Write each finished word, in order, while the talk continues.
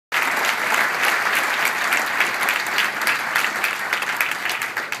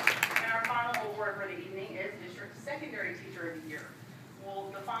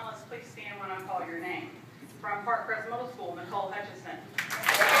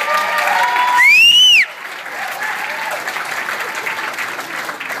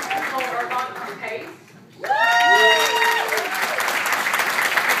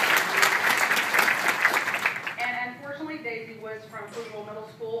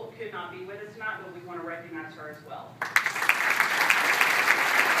Nicole could not be with us tonight, but we want to recognize her as well.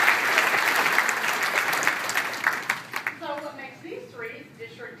 So what makes these three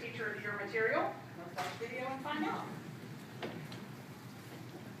District Teacher of the Year material? Let's watch the video and find out.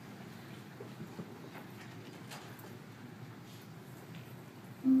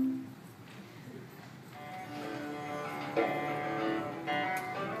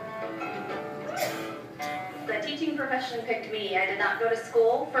 The teaching profession picked me. I did not go to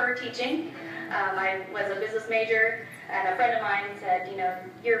school for teaching. I was a business major, and a friend of mine said, you know,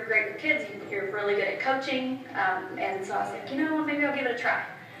 you're great with kids, you're really good at coaching, and so I was like, you know, maybe I'll give it a try.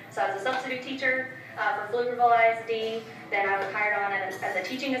 So I was a substitute teacher for Pflugerville ISD, then I was hired on as a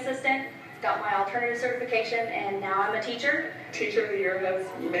teaching assistant, got my alternative certification, and now I'm a teacher. Teacher of the Year has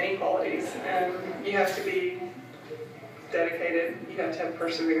many qualities. You have to be dedicated, you have to have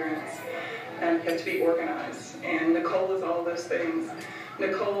perseverance, and you have to be organized. And Nicole is all those things.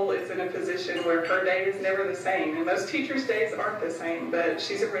 Nicole is in a position where her day is never the same, and most teachers' days aren't the same, but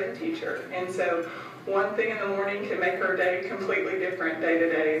she's a written teacher, and so one thing in the morning can make her day completely different day to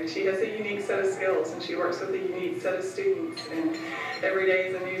day, and she has a unique set of skills, and she works with a unique set of students, and every day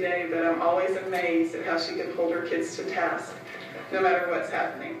is a new day, but I'm always amazed at how she can hold her kids to task, no matter what's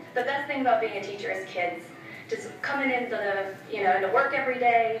happening. The best thing about being a teacher is kids. Just coming into into work every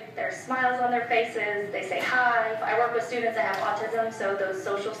day, there's smiles on their faces, they say hi. I work with students that have autism, so those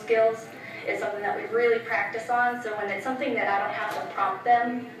social skills is something that we really practice on. So when it's something that I don't have to prompt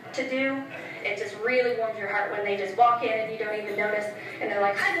them to do, it just really warms your heart when they just walk in and you don't even notice, and they're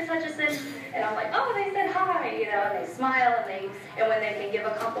like, hi, Miss Hutchison, and I'm like, oh, they said hi, and they smile, and when they can give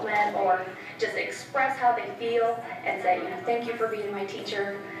a compliment or just express how they feel and say, thank you for being my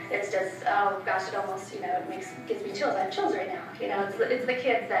teacher. It's just, oh gosh, it almost, gives me chills. I have chills right now. It's the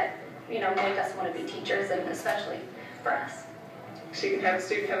kids that, make us want to be teachers, and especially for us. She can have a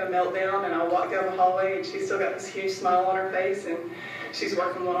student have a meltdown, and I'll walk down the hallway, and she's still got this huge smile on her face, and she's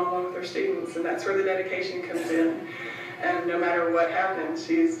working one-on-one with her students, and that's where the dedication comes in. And no matter what happens,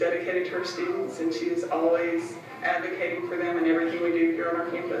 she's dedicated to her students, and she is always advocating for them in everything we do here on our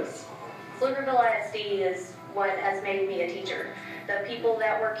campus. Pflugerville ISD is what has made me a teacher. The people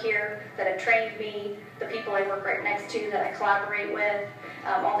that work here, that have trained me, the people I work right next to, that I collaborate with,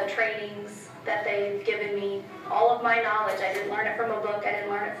 all the trainings that they've given me, all of my knowledge. I didn't learn it from a book, I didn't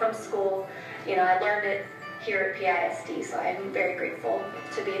learn it from school. I learned it here at PISD, so I'm very grateful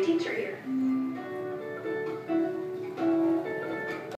to be a teacher here.